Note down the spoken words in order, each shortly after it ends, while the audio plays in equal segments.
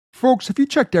Folks, have you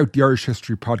checked out the Irish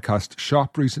History Podcast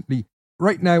shop recently?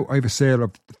 Right now, I have a sale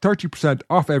of 30%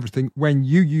 off everything when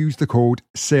you use the code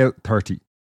SALE30.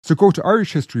 So go to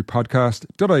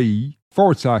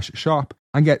irishhistorypodcast.ie/shop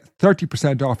and get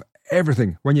 30% off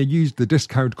everything when you use the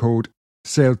discount code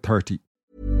SALE30.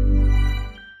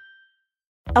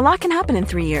 A lot can happen in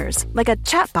 3 years, like a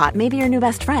chatbot may be your new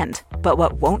best friend. But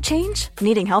what won't change?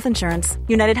 Needing health insurance.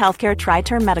 United Healthcare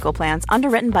Tri-Term Medical Plans,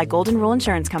 underwritten by Golden Rule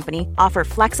Insurance Company, offer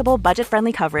flexible,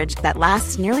 budget-friendly coverage that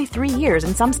lasts nearly 3 years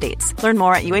in some states. Learn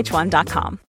more at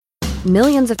uh1.com.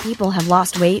 Millions of people have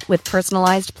lost weight with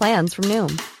personalized plans from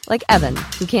Noom. Like Evan,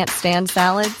 who can't stand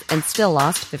salads and still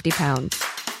lost 50 pounds.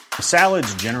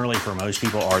 Salads generally for most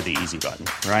people are the easy button,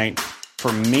 right?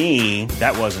 For me,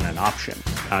 that wasn't an option.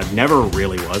 I never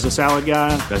really was a salad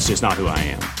guy. That's just not who I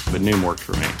am. But Noom worked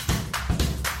for me.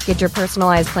 Get your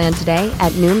personalized plan today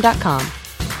at Noom.com.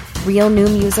 Real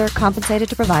Noom user compensated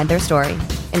to provide their story.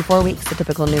 In 4 weeks, the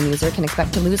typical Noom user can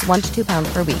expect to lose 1 to 2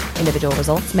 pounds per week. Individual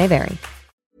results may vary.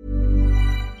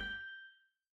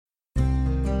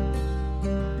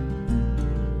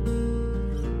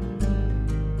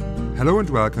 Hello and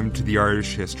welcome to the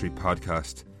Irish History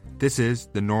Podcast. This is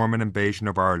The Norman Invasion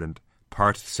of Ireland,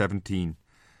 Part 17,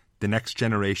 The Next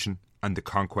Generation and the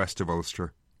Conquest of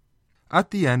Ulster.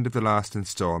 At the end of the last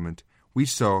instalment, we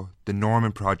saw the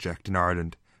Norman project in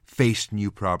Ireland face new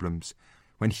problems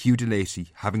when Hugh de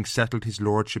Lacy, having settled his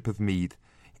lordship of Meath,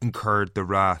 incurred the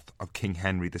wrath of King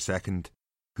Henry II,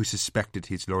 who suspected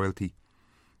his loyalty.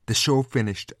 The show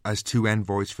finished as 2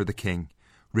 envoys for the king,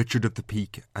 Richard of the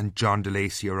Peak and John de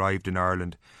Lacy, arrived in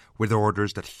Ireland with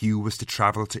orders that Hugh was to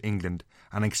travel to England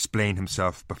and explain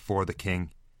himself before the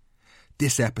king.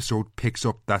 This episode picks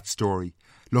up that story,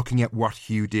 looking at what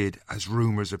Hugh did as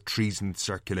rumours of treason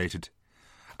circulated.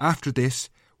 After this,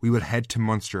 we will head to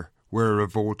Munster, where a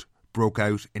revolt broke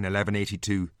out in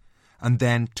 1182, and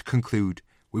then, to conclude,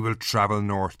 we will travel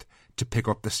north to pick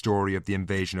up the story of the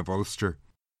invasion of Ulster.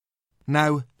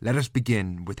 Now, let us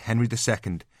begin with Henry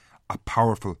II, a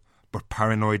powerful but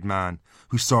paranoid man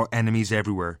who saw enemies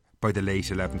everywhere by the late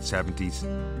 1170s.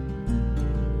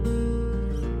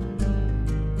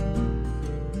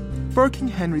 For King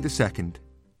Henry II,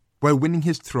 while winning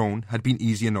his throne had been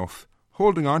easy enough,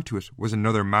 holding on to it was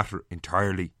another matter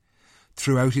entirely.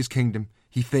 Throughout his kingdom,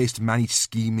 he faced many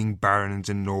scheming barons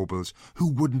and nobles who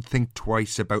wouldn't think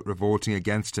twice about revolting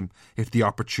against him if the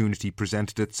opportunity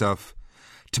presented itself.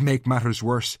 To make matters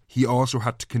worse, he also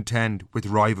had to contend with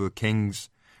rival kings,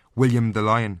 William the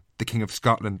Lion, the King of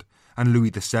Scotland, and Louis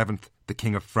VII, the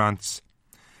King of France.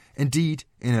 Indeed,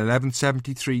 in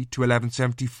 1173 to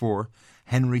 1174,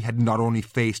 Henry had not only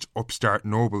faced upstart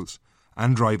nobles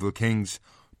and rival kings,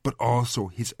 but also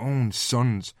his own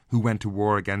sons who went to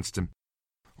war against him.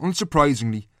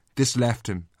 Unsurprisingly, this left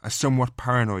him a somewhat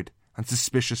paranoid and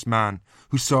suspicious man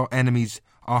who saw enemies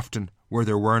often where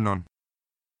there were none.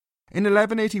 In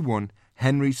 1181,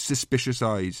 Henry's suspicious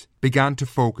eyes began to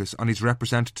focus on his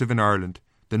representative in Ireland,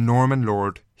 the Norman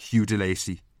lord Hugh de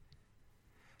Lacy.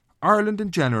 Ireland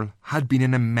in general had been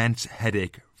an immense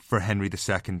headache for Henry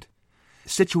II.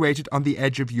 Situated on the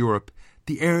edge of Europe,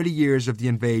 the early years of the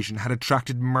invasion had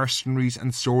attracted mercenaries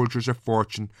and soldiers of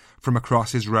fortune from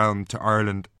across his realm to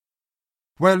Ireland.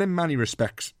 While in many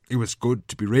respects it was good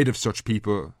to be rid of such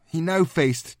people, he now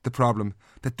faced the problem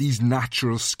that these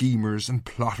natural schemers and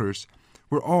plotters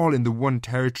were all in the one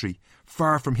territory,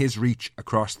 far from his reach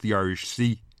across the Irish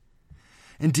Sea.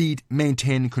 Indeed,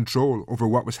 maintaining control over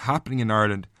what was happening in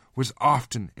Ireland was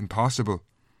often impossible.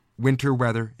 Winter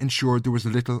weather ensured there was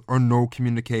little or no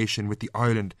communication with the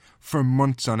island for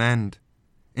months on end.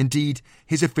 Indeed,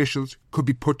 his officials could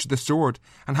be put to the sword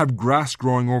and have grass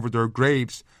growing over their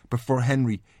graves before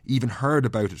Henry even heard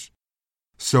about it.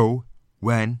 So,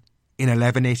 when, in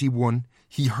 1181,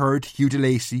 he heard Hugh de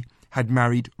Lacy had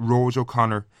married Rose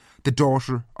O'Connor, the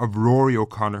daughter of Rory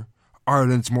O'Connor,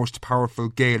 Ireland's most powerful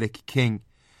Gaelic king,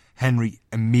 Henry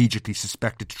immediately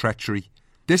suspected treachery.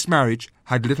 This marriage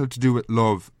had little to do with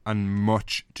love and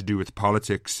much to do with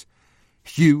politics.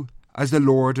 Hugh, as the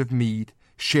Lord of Meath,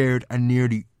 shared a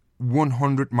nearly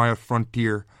 100-mile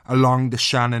frontier along the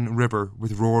Shannon River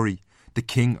with Rory, the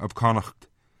King of Connacht.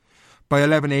 By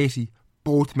 1180,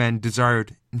 both men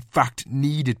desired, in fact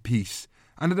needed peace,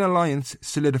 and an alliance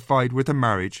solidified with a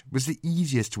marriage was the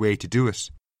easiest way to do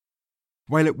it.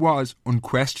 While it was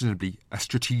unquestionably a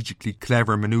strategically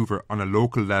clever manoeuvre on a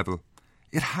local level,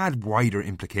 it had wider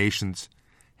implications.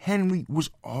 Henry was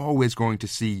always going to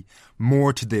see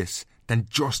more to this than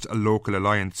just a local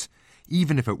alliance,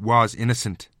 even if it was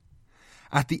innocent.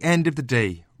 At the end of the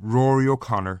day, Rory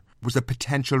O'Connor was a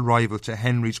potential rival to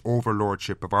Henry's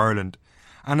overlordship of Ireland,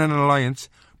 and an alliance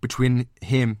between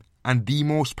him and the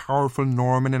most powerful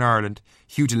Norman in Ireland,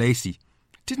 Hugh de Lacy,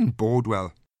 didn't bode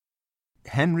well.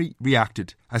 Henry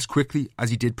reacted as quickly as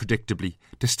he did predictably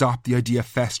to stop the idea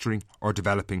festering or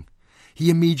developing. He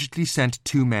immediately sent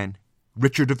 2 men,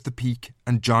 Richard of the Peak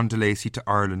and John de Lacy, to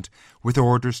Ireland with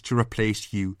orders to replace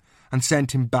Hugh, and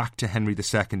sent him back to Henry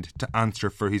II to answer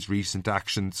for his recent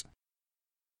actions.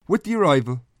 With the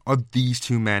arrival of these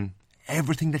 2 men,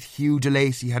 everything that Hugh de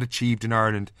Lacy had achieved in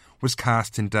Ireland was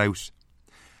cast in doubt.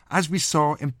 As we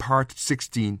saw in part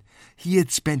 16, he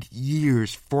had spent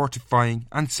years fortifying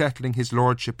and settling his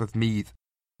lordship of Meath.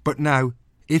 But now,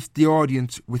 if the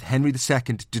audience with Henry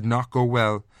II did not go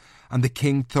well, and the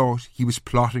king thought he was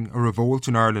plotting a revolt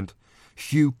in Ireland,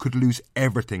 Hugh could lose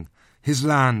everything: his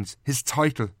lands, his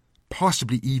title,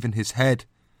 possibly even his head.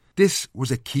 This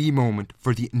was a key moment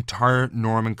for the entire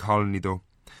Norman colony, though.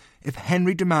 If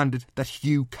Henry demanded that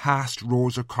Hugh cast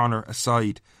Rose O'Connor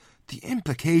aside, the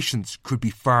implications could be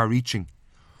far-reaching.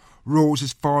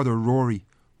 Rose's father, Rory,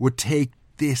 would take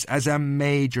this as a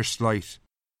major slight.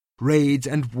 Raids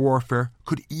and warfare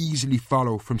could easily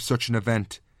follow from such an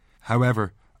event.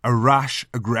 However, a rash,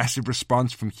 aggressive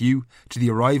response from Hugh to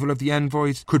the arrival of the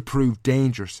envoys could prove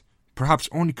dangerous, perhaps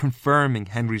only confirming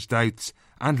Henry's doubts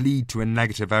and lead to a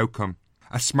negative outcome.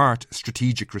 A smart,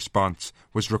 strategic response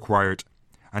was required,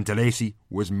 and de Lacy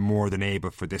was more than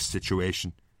able for this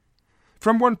situation.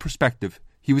 From one perspective,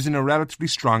 he was in a relatively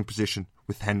strong position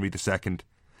with Henry II.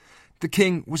 The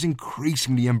king was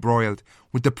increasingly embroiled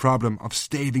with the problem of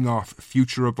staving off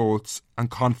future revolts and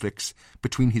conflicts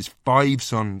between his 5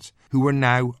 sons, who were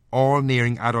now all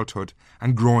nearing adulthood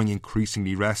and growing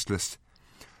increasingly restless.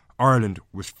 Ireland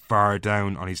was far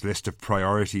down on his list of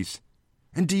priorities.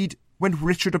 Indeed, when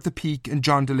Richard of the Peak and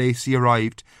John de Lacy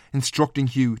arrived, instructing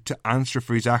Hugh to answer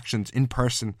for his actions in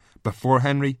person before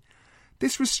Henry,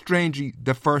 this was strangely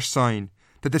the first sign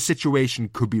that the situation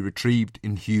could be retrieved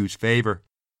in Hugh's favour.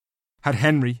 Had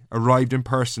Henry arrived in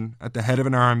person at the head of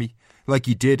an army, like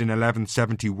he did in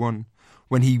 1171,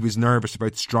 when he was nervous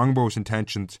about Strongbow's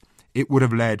intentions, it would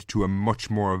have led to a much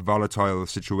more volatile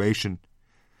situation.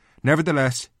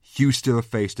 Nevertheless, Hugh still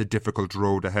faced a difficult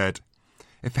road ahead.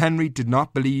 If Henry did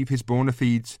not believe his bona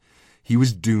fides, he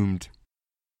was doomed.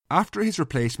 After his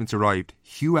replacements arrived,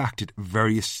 Hugh acted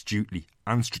very astutely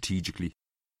and strategically.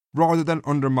 Rather than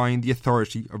undermine the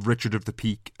authority of Richard of the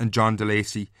Peak and John de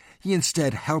Lacy, he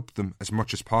instead helped them as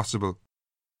much as possible.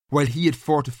 While he had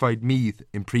fortified Meath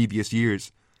in previous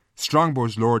years,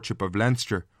 Strongbow's lordship of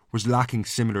Leinster was lacking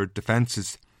similar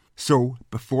defences. So,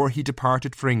 before he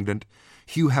departed for England,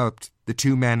 Hugh helped the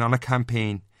 2 men on a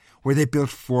campaign where they built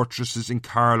fortresses in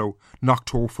Carlow,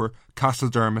 Knocktofer,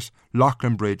 Castledermot,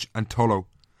 Leighlinbridge and Tullow.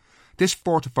 This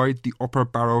fortified the Upper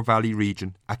Barrow Valley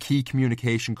region, a key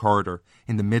communication corridor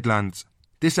in the Midlands.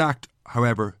 This act,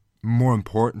 however, more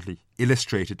importantly,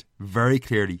 illustrated very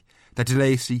clearly that de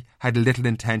Lacy had little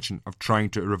intention of trying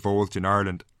to revolt in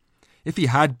Ireland. If he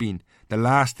had been, the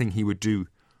last thing he would do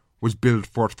was build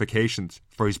fortifications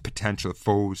for his potential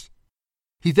foes.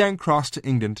 He then crossed to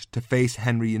England to face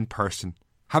Henry in person.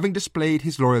 Having displayed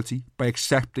his loyalty by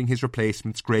accepting his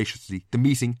replacements graciously, the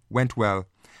meeting went well,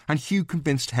 and Hugh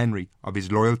convinced Henry of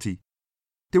his loyalty.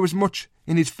 There was much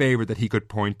in his favour that he could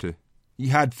point to. He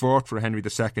had fought for Henry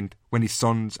II when his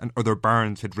sons and other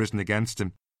barons had risen against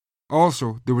him.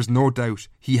 Also, there was no doubt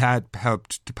he had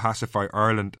helped to pacify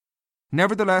Ireland.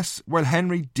 Nevertheless, while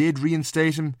Henry did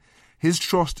reinstate him, his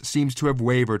trust seems to have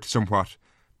wavered somewhat,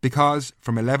 because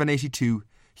from 1182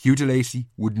 Hugh de Lacy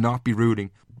would not be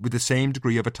ruling with the same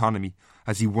degree of autonomy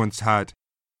as he once had.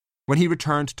 When he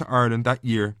returned to Ireland that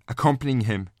year, accompanying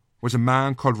him was a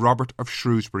man called Robert of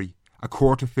Shrewsbury, a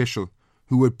court official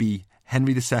who would be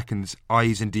Henry II's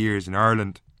eyes and ears in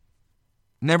Ireland.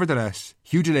 Nevertheless,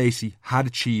 Hugh de Lacy had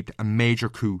achieved a major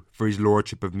coup for his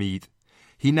lordship of Meath.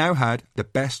 He now had the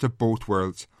best of both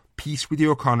worlds, peace with the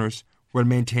O'Connors while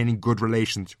maintaining good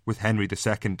relations with Henry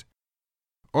II.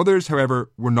 Others,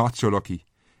 however, were not so lucky.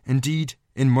 Indeed,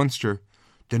 in Munster,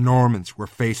 the Normans were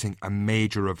facing a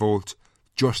major revolt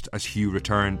just as Hugh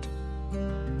returned.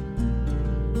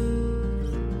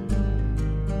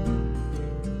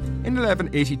 In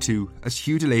 1182, as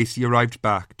Hugh de Lacy arrived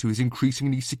back to his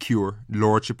increasingly secure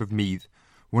lordship of Meath,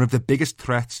 one of the biggest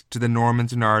threats to the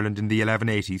Normans in Ireland in the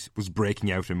 1180s was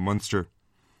breaking out in Munster.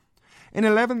 In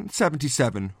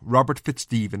 1177, Robert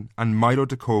Fitzstephen and Milo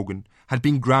de Cogan had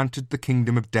been granted the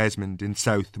kingdom of Desmond in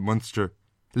South Munster.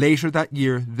 Later that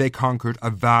year, they conquered a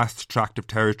vast tract of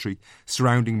territory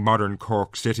surrounding modern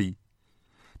Cork City.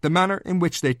 The manner in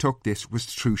which they took this was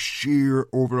through sheer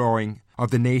overawing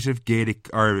of the native Gaelic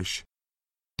Irish.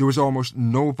 There was almost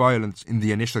no violence in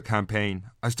the initial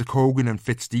campaign, as de Cogan and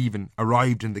Fitzstephen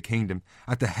arrived in the kingdom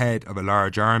at the head of a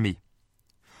large army.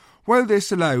 While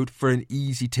this allowed for an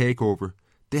easy takeover,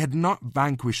 they had not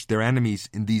vanquished their enemies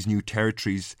in these new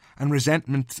territories, and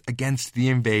resentment against the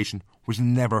invasion was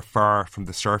never far from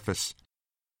the surface.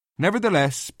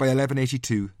 Nevertheless, by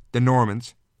 1182, the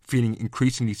Normans, feeling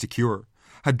increasingly secure,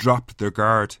 had dropped their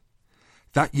guard.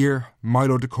 That year,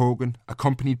 Milo de Cogan,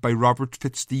 accompanied by Robert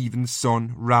Fitzstephen's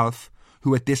son, Ralph,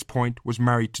 who at this point was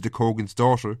married to de Cogan's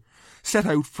daughter, set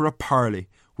out for a parley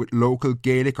with local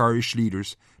Gaelic Irish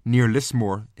leaders near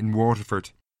Lismore in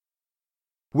Waterford.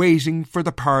 Waiting for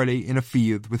the parley in a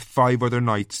field with 5 other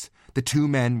knights, the two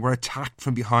men were attacked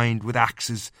from behind with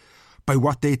axes by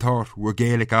what they thought were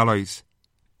Gaelic allies.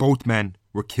 Both men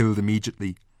were killed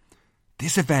immediately.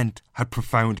 This event had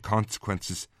profound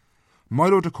consequences.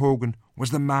 Milo de Cogan was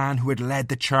the man who had led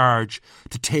the charge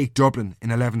to take Dublin in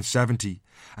 1170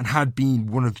 and had been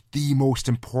one of the most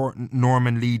important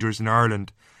Norman leaders in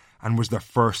Ireland, and was the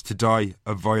first to die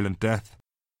a violent death.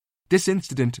 This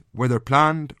incident, whether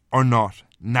planned or not,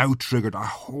 now triggered a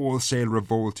wholesale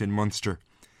revolt in Munster.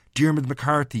 Diarmuid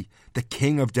MacCarthy, the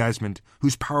king of Desmond,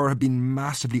 whose power had been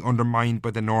massively undermined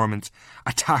by the Normans,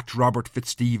 attacked Robert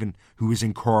Fitzstephen, who was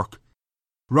in Cork.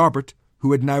 Robert,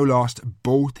 who had now lost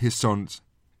both his sons,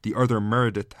 the other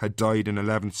Meredith had died in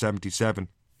 1177,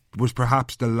 was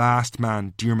perhaps the last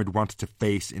man Diarmuid wanted to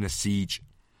face in a siege.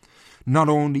 Not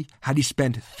only had he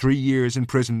spent 3 years in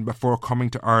prison before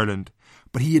coming to Ireland,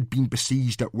 but he had been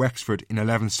besieged at Wexford in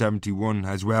 1171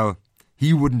 as well.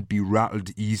 He wouldn't be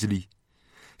rattled easily.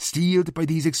 Steeled by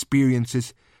these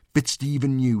experiences,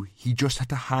 Fitzstephen knew he just had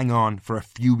to hang on for a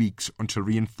few weeks until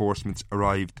reinforcements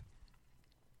arrived.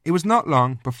 It was not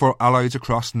long before allies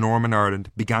across Norman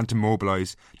Ireland began to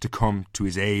mobilise to come to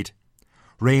his aid.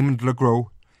 Raymond le Gros,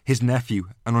 his nephew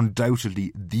and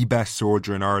undoubtedly the best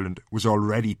soldier in Ireland, was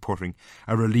already putting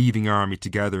a relieving army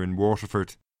together in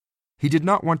Waterford. He did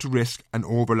not want to risk an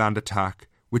overland attack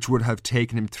which would have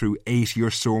taken him through 80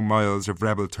 or so miles of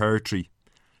rebel territory.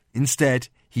 Instead,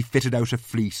 he fitted out a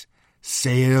fleet,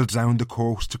 sailed down the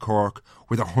coast to Cork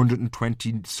with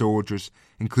 120 soldiers,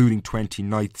 including 20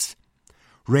 knights.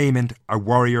 Raymond, a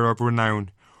warrior of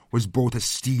renown, was both a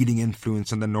stealing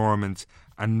influence on the Normans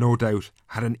and no doubt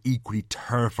had an equally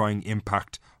terrifying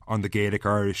impact on the Gaelic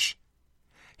Irish.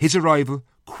 His arrival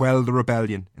quelled the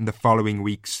rebellion in the following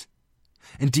weeks.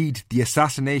 Indeed, the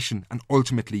assassination and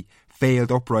ultimately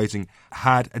failed uprising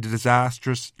had a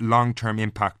disastrous long-term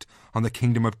impact on the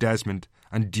Kingdom of Desmond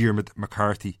and Diarmuid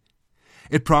MacCarthy.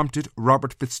 It prompted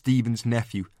Robert Fitzstephen's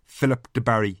nephew, Philip de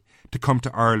Barry, to come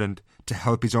to Ireland to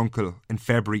help his uncle in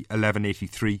February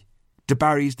 1183. De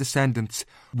Barry's descendants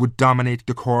would dominate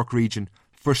the Cork region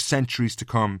for centuries to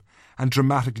come and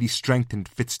dramatically strengthened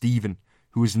Fitzstephen,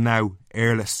 who is now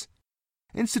heirless.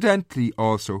 Incidentally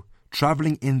also,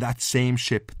 travelling in that same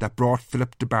ship that brought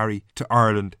Philip de Barry to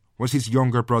Ireland was his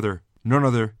younger brother, none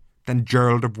other than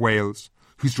Gerald of Wales,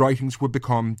 whose writings would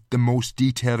become the most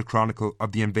detailed chronicle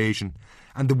of the invasion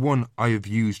and the one I have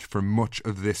used for much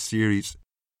of this series.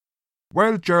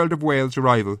 While Gerald of Wales'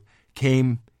 arrival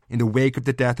came in the wake of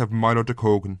the death of Milo de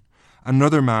Cogan,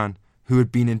 another man who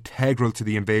had been integral to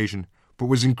the invasion but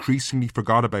was increasingly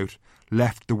forgot about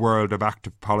left the world of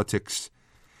active politics.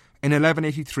 In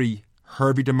 1183,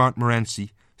 Hervey de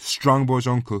Montmorency, Strongbow's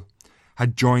uncle,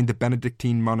 had joined the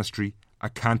Benedictine monastery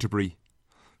at Canterbury.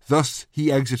 Thus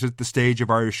he exited the stage of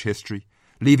Irish history,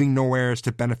 leaving no heirs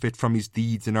to benefit from his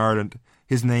deeds in Ireland.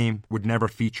 His name would never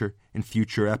feature in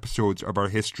future episodes of our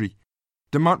history.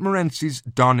 De Montmorency's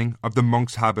donning of the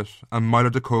monk's habit and Milo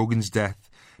de Cogan's death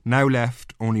now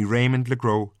left only Raymond le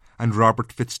Gros and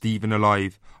Robert Fitzstephen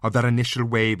alive of that initial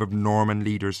wave of Norman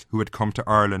leaders who had come to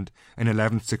Ireland in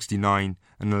 1169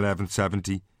 and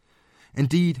 1170.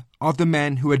 Indeed, of the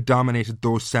men who had dominated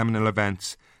those seminal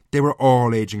events, they were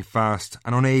all ageing fast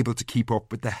and unable to keep up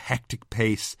with the hectic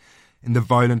pace in the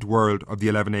violent world of the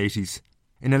 1180s.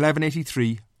 In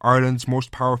 1183, Ireland's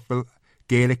most powerful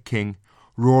Gaelic king,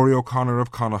 Rory O'Connor of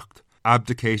Connacht,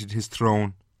 abdicated his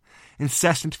throne.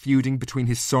 Incessant feuding between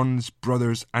his sons,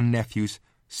 brothers and nephews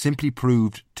simply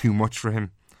proved too much for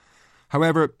him.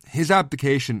 However, his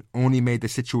abdication only made the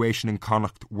situation in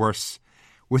Connacht worse.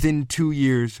 Within 2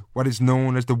 years, what is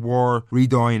known as the War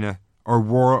Ridoine, or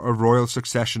War of Royal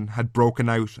Succession, had broken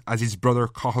out as his brother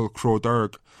Cathal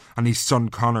Crodurg and his son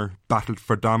Conor battled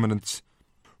for dominance.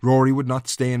 Rory would not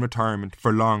stay in retirement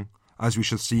for long, as we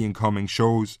shall see in coming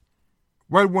shows.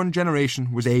 While one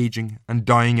generation was ageing and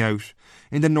dying out,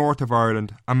 in the north of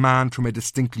Ireland, a man from a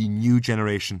distinctly new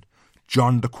generation,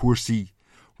 John de Courcy,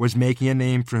 was making a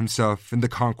name for himself in the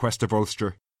conquest of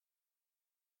Ulster.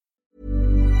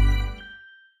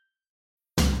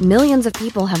 Millions of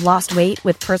people have lost weight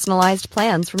with personalized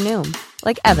plans from Noom.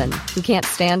 Like Evan, who can't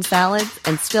stand salads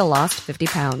and still lost 50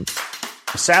 pounds.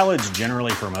 Salads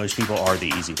generally for most people are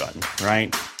the easy button,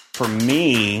 right? For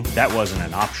me, that wasn't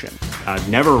an option. I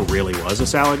never really was a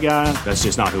salad guy. That's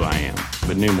just not who I am.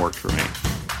 But Noom worked for me.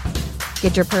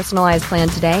 Get your personalized plan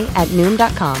today at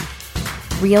Noom.com.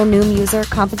 Real Noom user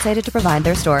compensated to provide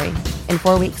their story. In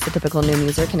 4 weeks, the typical Noom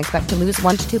user can expect to lose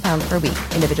 1 to 2 pounds per week.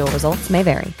 Individual results may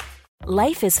vary.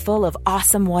 Life is full of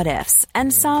awesome what-ifs,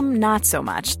 and some not so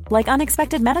much, like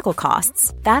unexpected medical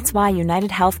costs. That's why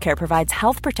United Healthcare provides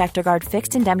Health Protector Guard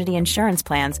fixed indemnity insurance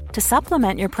plans to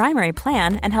supplement your primary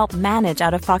plan and help manage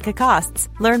out-of-pocket costs.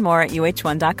 Learn more at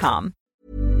uh1.com.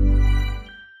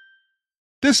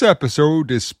 This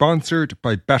episode is sponsored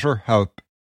by BetterHelp.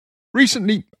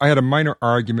 Recently, I had a minor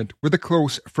argument with a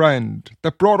close friend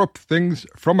that brought up things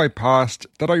from my past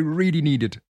that I really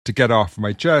needed to get off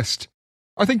my chest.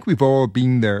 I think we've all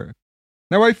been there.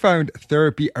 Now, I found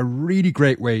therapy a really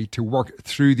great way to work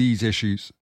through these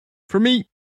issues. For me,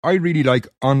 I really like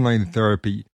online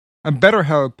therapy, and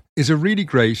BetterHelp is a really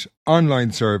great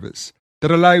online service that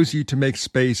allows you to make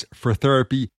space for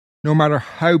therapy no matter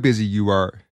how busy you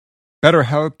are.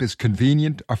 BetterHelp is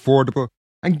convenient, affordable,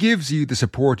 and gives you the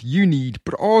support you need,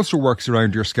 but also works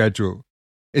around your schedule.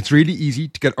 It's really easy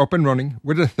to get up and running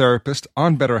with a therapist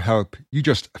on BetterHelp. You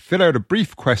just fill out a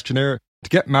brief questionnaire to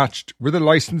get matched with a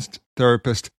licensed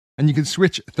therapist, and you can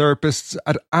switch therapists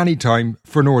at any time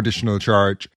for no additional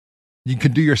charge. You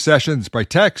can do your sessions by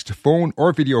text, phone,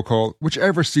 or video call,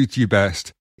 whichever suits you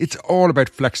best. It's all about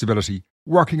flexibility,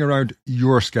 working around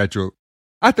your schedule.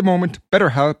 At the moment,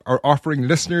 BetterHelp are offering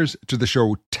listeners to the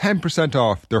show 10%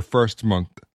 off their first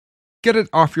month. Get it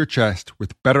off your chest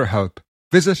with BetterHelp.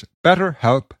 Visit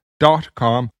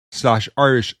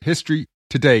betterhelp.com/Irish history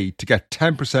today to get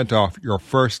 10% off your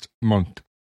first month.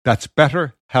 That's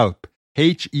BetterHelp,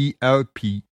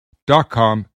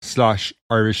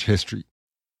 HELP.com/Irish history.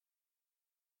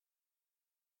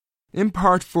 In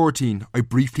part 14, I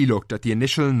briefly looked at the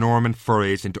initial Norman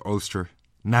forays into Ulster.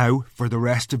 Now, for the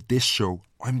rest of this show,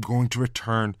 I'm going to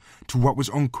return to what was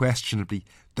unquestionably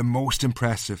the most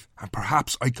impressive and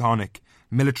perhaps iconic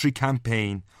military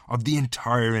campaign of the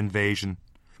entire invasion.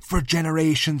 For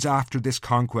generations after this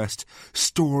conquest,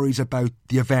 stories about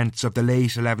the events of the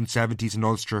late 1170s in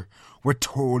Ulster were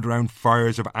told around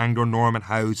fires of Anglo-Norman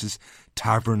houses,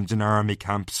 taverns and army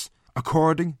camps.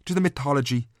 According to the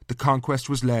mythology, the conquest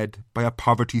was led by a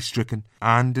poverty-stricken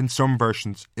and, in some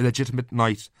versions, illegitimate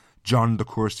knight, John de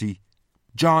Courcy.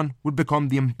 John would become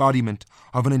the embodiment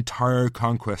of an entire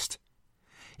conquest.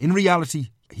 In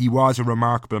reality, he was a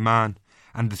remarkable man,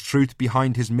 and the truth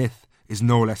behind his myth is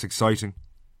no less exciting.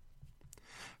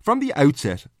 From the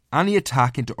outset, any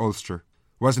attack into Ulster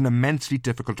was an immensely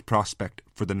difficult prospect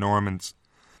for the Normans.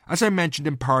 As I mentioned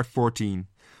in part 14,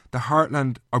 the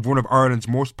heartland of one of Ireland's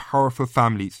most powerful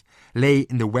families lay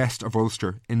in the west of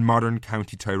Ulster in modern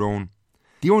County Tyrone.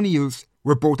 The O'Neills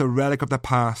were both a relic of the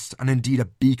past and indeed a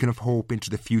beacon of hope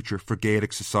into the future for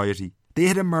Gaelic society. They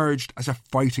had emerged as a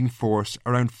fighting force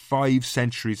around 5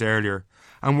 centuries earlier,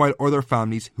 and while other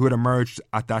families who had emerged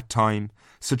at that time,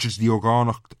 such as the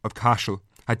O'Gonnocht of Cashel,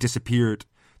 had disappeared,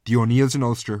 the O'Neills in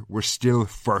Ulster were still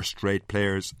first-rate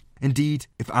players. Indeed,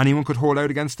 if anyone could hold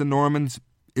out against the Normans,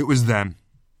 it was them.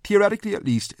 Theoretically at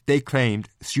least, they claimed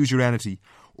suzerainty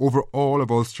over all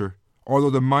of Ulster, although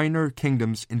the minor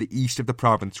kingdoms in the east of the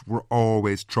province were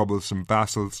always troublesome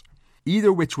vassals.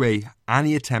 Either which way,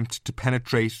 any attempt to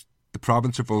penetrate the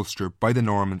province of Ulster by the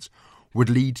Normans would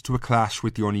lead to a clash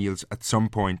with the O'Neills at some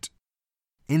point.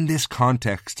 In this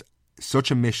context,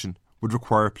 such a mission would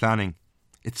require planning.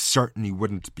 It certainly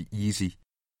wouldn't be easy.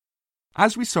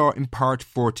 As we saw in part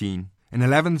 14, in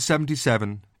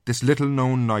 1177, this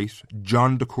little-known knight,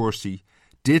 John de Courcy,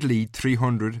 did lead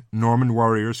 300 Norman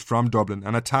warriors from Dublin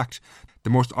and attacked the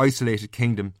most isolated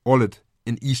kingdom, Ullid,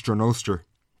 in eastern Ulster.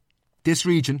 This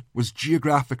region was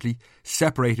geographically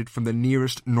separated from the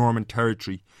nearest Norman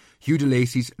territory, Hugh de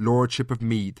Lacy's lordship of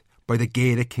Meath, by the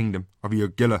Gaelic kingdom of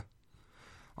Iorgilla.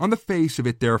 On the face of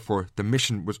it, therefore, the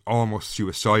mission was almost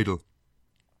suicidal.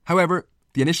 However,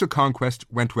 the initial conquest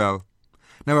went well.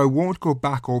 Now, I won't go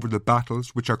back over the battles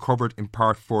which are covered in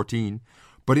part 14,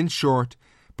 but in short,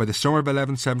 by the summer of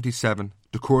 1177,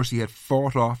 de Courcy had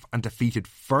fought off and defeated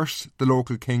first the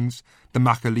local kings, the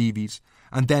MacAlevies,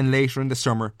 and then later in the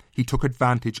summer he took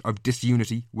advantage of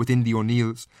disunity within the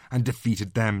O'Neills and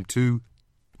defeated them too.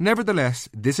 Nevertheless,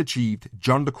 this achieved,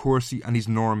 John de Courcy and his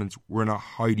Normans were in a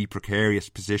highly precarious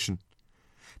position.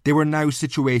 They were now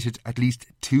situated at least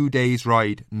 2 days'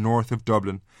 ride north of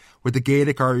Dublin, with the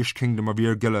Gaelic Irish kingdom of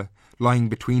Iargilla lying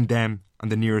between them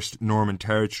and the nearest Norman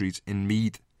territories in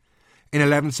Meath. In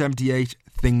 1178,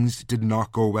 things did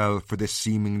not go well for this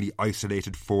seemingly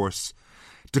isolated force.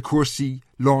 De Courcy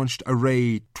launched a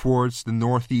raid towards the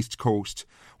northeast coast,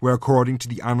 where, according to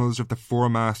the annals of the Four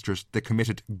Masters, they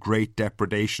committed great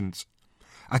depredations.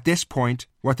 At this point,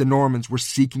 what the Normans were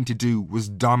seeking to do was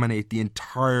dominate the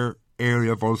entire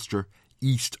area of Ulster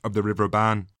east of the River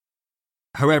Bann.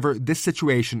 However, this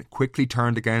situation quickly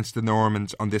turned against the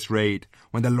Normans on this raid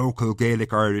when the local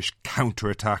Gaelic Irish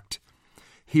counter-attacked.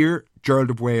 Here, Gerald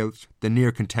of Wales, the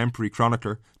near-contemporary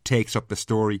chronicler, takes up the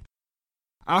story.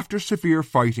 After severe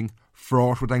fighting,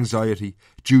 fraught with anxiety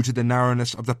due to the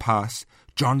narrowness of the pass,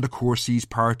 John de Courcy's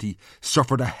party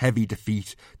suffered a heavy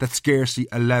defeat that scarcely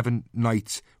 11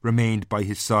 knights remained by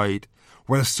his side,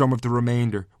 while some of the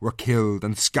remainder were killed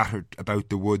and scattered about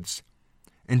the woods.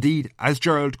 Indeed, as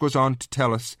Gerald goes on to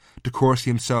tell us, de Courcy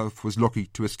himself was lucky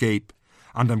to escape,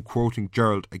 and I'm quoting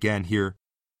Gerald again here.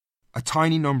 A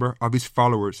tiny number of his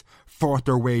followers fought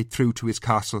their way through to his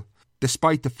castle,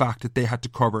 despite the fact that they had to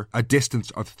cover a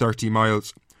distance of 30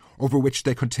 miles, over which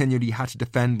they continually had to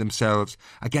defend themselves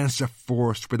against a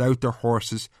force without their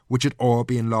horses, which had all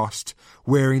been lost,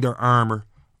 wearing their armour,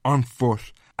 on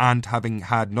foot, and having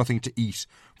had nothing to eat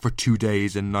for 2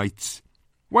 days and nights.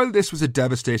 While this was a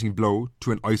devastating blow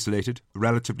to an isolated,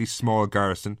 relatively small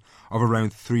garrison of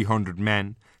around 300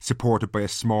 men, supported by a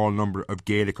small number of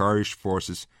Gaelic Irish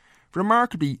forces,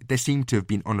 remarkably they seem to have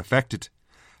been unaffected.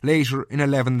 Later, in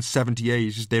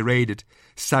 1178, they raided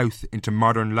south into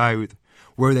modern Louth,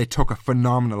 where they took a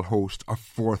phenomenal host of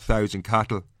 4,000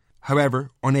 cattle.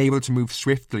 However, unable to move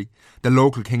swiftly, the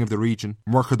local king of the region,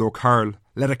 Murchad O'Carroll,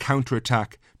 led a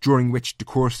counter-attack during which de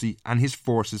Courcy and his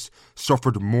forces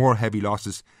suffered more heavy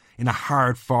losses in a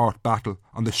hard-fought battle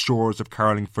on the shores of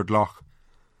Carlingford Lough.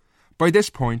 By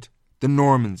this point, the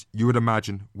Normans, you would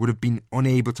imagine, would have been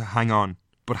unable to hang on,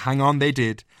 but hang on they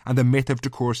did, and the myth of de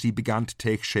Courcy began to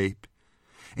take shape.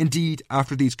 Indeed,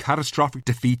 after these catastrophic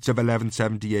defeats of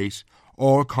 1178,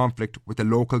 all conflict with the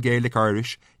local Gaelic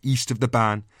Irish east of the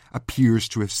Bann appears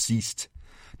to have ceased.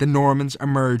 The Normans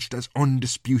emerged as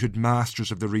undisputed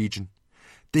masters of the region.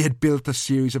 They had built a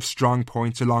series of strong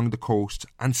points along the coast,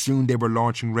 and soon they were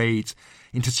launching raids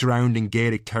into surrounding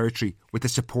Gaelic territory with the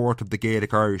support of the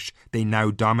Gaelic Irish they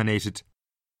now dominated.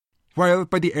 While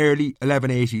by the early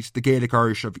 1180s the Gaelic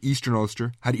Irish of eastern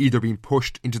Ulster had either been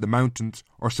pushed into the mountains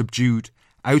or subdued,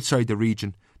 outside the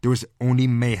region there was only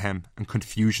mayhem and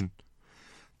confusion.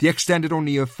 The extended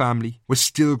O'Neill family was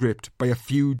still gripped by a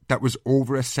feud that was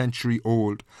over a century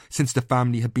old, since the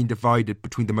family had been divided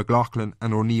between the McLaughlin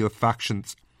and O'Neill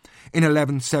factions. In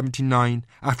 1179,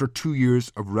 after 2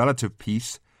 years of relative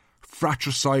peace,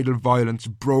 fratricidal violence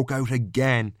broke out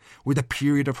again, with a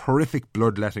period of horrific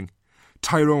bloodletting.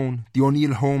 Tyrone, the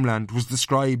O'Neill homeland, was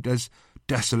described as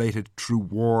desolated through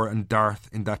war and dearth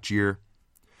in that year.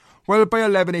 While by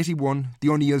 1181 the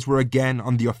O'Neills were again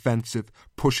on the offensive,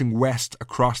 pushing west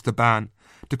across the Bann,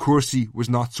 de Courcy was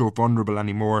not so vulnerable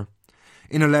anymore.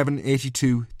 In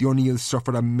 1182 the O'Neills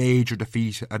suffered a major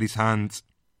defeat at his hands.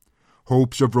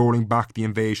 Hopes of rolling back the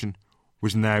invasion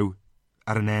was now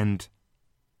at an end.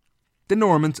 The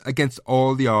Normans, against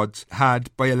all the odds, had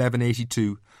by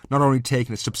 1182 not only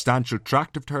taken a substantial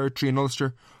tract of territory in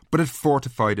Ulster, but had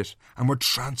fortified it and were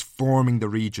transforming the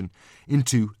region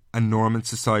into a Norman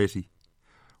society.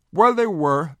 While there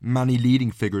were many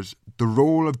leading figures, the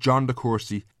role of John de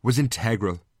Courcy was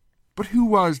integral. But who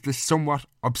was this somewhat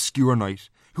obscure knight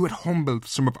who had humbled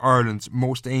some of Ireland's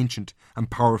most ancient and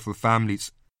powerful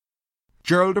families?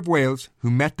 Gerald of Wales,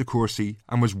 who met de Courcy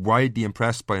and was widely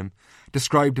impressed by him,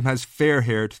 described him as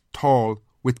fair-haired, tall,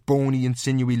 with bony and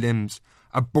sinewy limbs,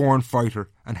 a born fighter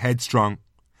and headstrong.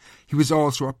 He was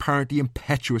also apparently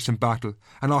impetuous in battle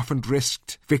and often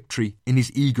risked victory in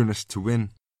his eagerness to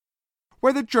win.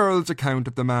 Whether Gerald's account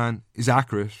of the man is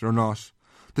accurate or not,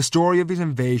 the story of his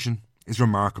invasion is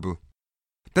remarkable.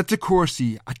 That de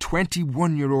Courcy, a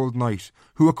 21-year-old knight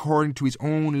who, according to his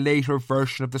own later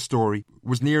version of the story,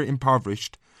 was near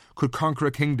impoverished, could conquer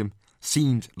a kingdom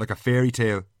seemed like a fairy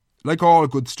tale. Like all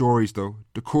good stories, though,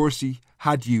 de Courcy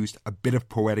had used a bit of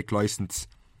poetic licence.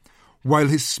 While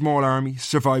his small army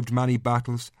survived many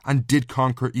battles and did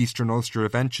conquer eastern Ulster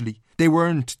eventually, they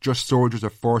weren't just soldiers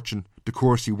of fortune de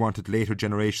Courcy wanted later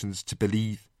generations to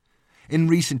believe. In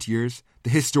recent years, the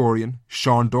historian,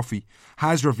 Sean Duffy,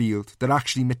 has revealed that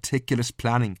actually meticulous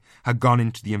planning had gone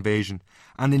into the invasion,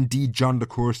 and indeed John de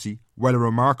Courcy, while a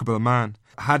remarkable man,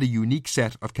 had a unique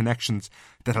set of connections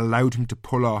that allowed him to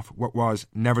pull off what was,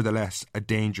 nevertheless, a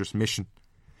dangerous mission.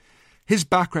 His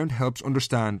background helps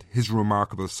understand his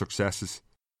remarkable successes.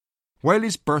 While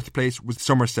his birthplace was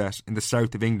Somerset in the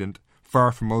south of England,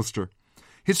 far from Ulster,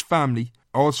 his family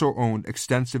also owned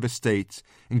extensive estates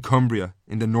in Cumbria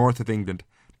in the north of England,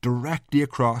 directly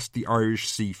across the Irish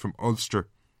Sea from Ulster.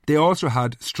 They also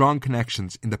had strong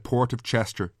connections in the port of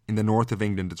Chester in the north of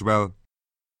England as well.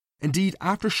 Indeed,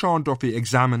 after Sean Duffy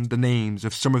examined the names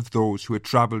of some of those who had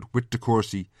travelled with de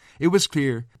Courcy, it was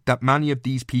clear that many of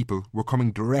these people were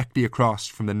coming directly across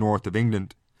from the north of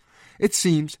England. It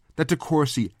seems that de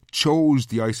Courcy chose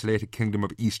the isolated kingdom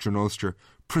of Eastern Ulster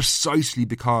precisely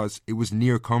because it was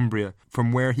near Cumbria,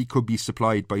 from where he could be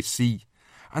supplied by sea,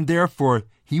 and therefore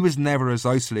he was never as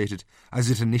isolated as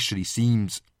it initially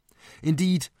seems.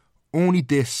 Indeed, only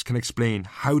this can explain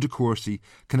how de Courcy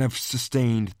can have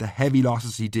sustained the heavy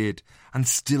losses he did and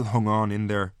still hung on in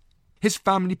there. His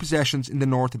family possessions in the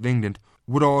north of England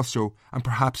would also, and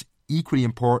perhaps equally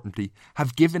importantly,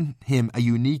 have given him a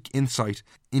unique insight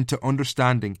into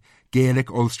understanding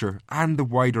Gaelic Ulster and the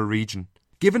wider region.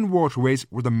 Given waterways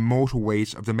were the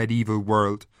motorways of the medieval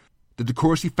world, the de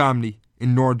Courcy family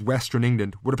in northwestern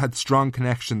England would have had strong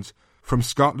connections from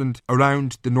Scotland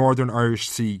around the Northern Irish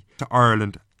Sea to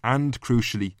Ireland and,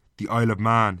 crucially, the Isle of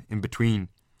Man in between.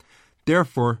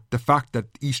 Therefore, the fact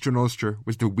that Eastern Ulster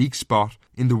was the weak spot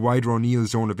in the wider O'Neill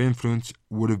zone of influence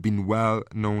would have been well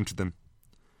known to them.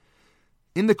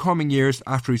 In the coming years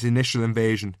after his initial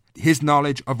invasion, his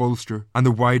knowledge of Ulster and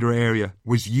the wider area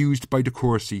was used by de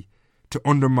Courcy to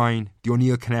undermine the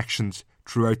O'Neill connections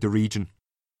throughout the region.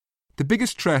 The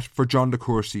biggest threat for John de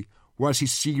Courcy was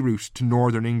his sea route to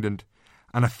northern England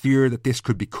and a fear that this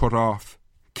could be cut off.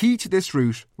 Key to this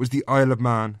route was the Isle of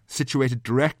Man, situated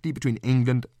directly between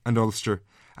England and Ulster,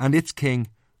 and its king,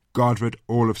 Godred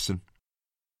Olafsson.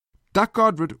 That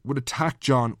Godred would attack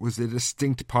John was a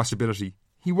distinct possibility.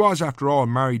 He was, after all,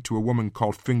 married to a woman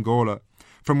called Fingola,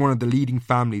 from one of the leading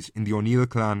families in the O'Neill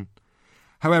clan.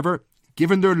 However,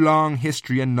 given their long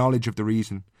history and knowledge of the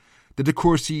region, the de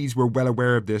Courcys were well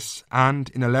aware of this, and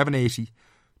in 1180,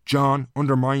 John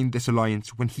undermined this alliance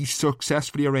when he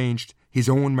successfully arranged his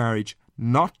own marriage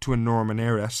not to a Norman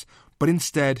heiress, but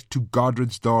instead to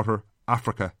Godred's daughter,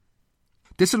 Africa.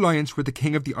 This alliance with the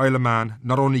King of the Isle of Man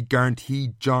not only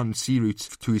guaranteed John sea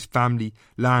routes to his family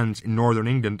lands in northern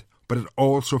England, but it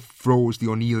also froze the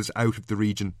O'Neills out of the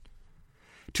region.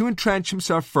 To entrench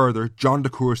himself further, John de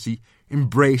Courcy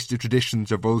embraced the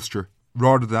traditions of Ulster.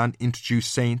 Rather than introduce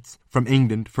saints from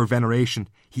England for veneration,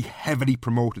 he heavily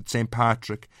promoted St.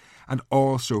 Patrick and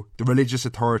also the religious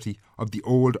authority of the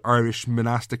old Irish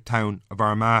monastic town of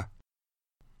Armagh.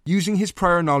 Using his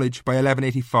prior knowledge by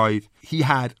 1185, he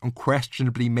had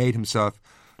unquestionably made himself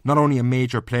not only a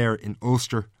major player in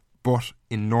Ulster, but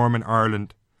in Norman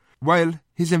Ireland. While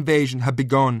his invasion had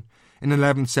begun in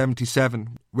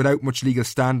 1177 without much legal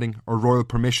standing or royal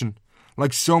permission,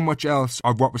 like so much else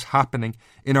of what was happening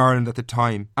in Ireland at the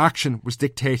time, action was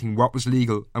dictating what was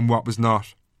legal and what was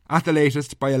not. At the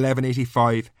latest, by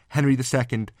 1185, Henry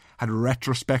II had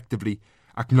retrospectively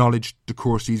acknowledged de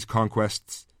Courcy's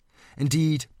conquests.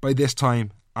 Indeed, by this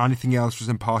time, anything else was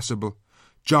impossible.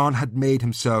 John had made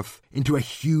himself into a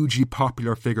hugely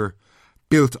popular figure,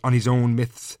 built on his own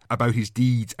myths about his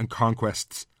deeds and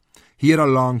conquests. He had a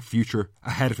long future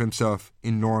ahead of himself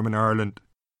in Norman Ireland.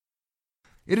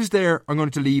 It is there I'm going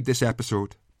to leave this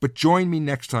episode, but join me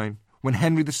next time when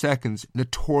Henry II's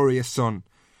notorious son,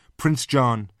 Prince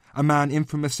John, a man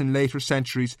infamous in later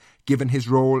centuries given his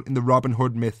role in the Robin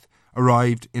Hood myth,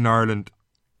 arrived in Ireland.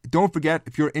 Don't forget,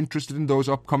 if you're interested in those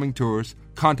upcoming tours,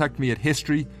 contact me at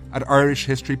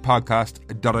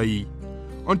history@irishhistorypodcast.ie.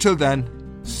 Until then,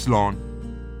 slán.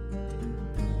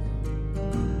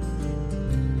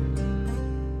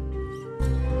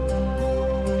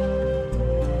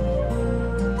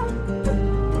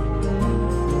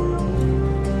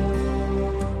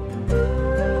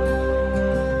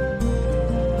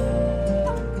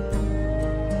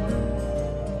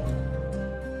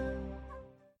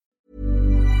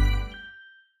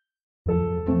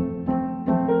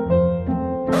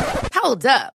 Hold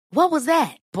up. What was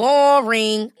that?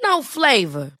 Boring. No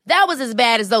flavor. That was as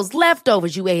bad as those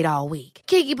leftovers you ate all week.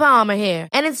 Keke Palmer here,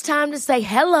 and it's time to say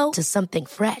hello to something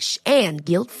fresh and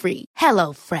guilt-free.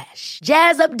 HelloFresh.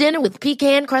 Jazz up dinner with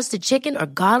pecan-crusted chicken or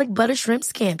garlic butter shrimp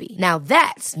scampi. Now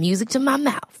that's music to my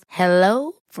mouth.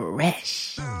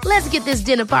 HelloFresh. Let's get this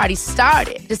dinner party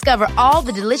started. Discover all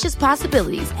the delicious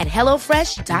possibilities at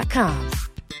HelloFresh.com.